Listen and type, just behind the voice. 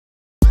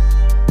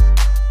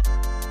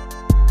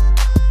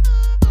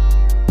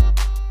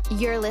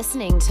You're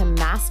listening to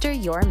Master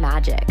Your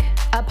Magic,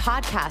 a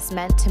podcast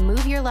meant to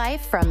move your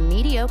life from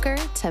mediocre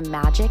to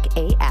magic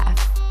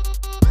AF.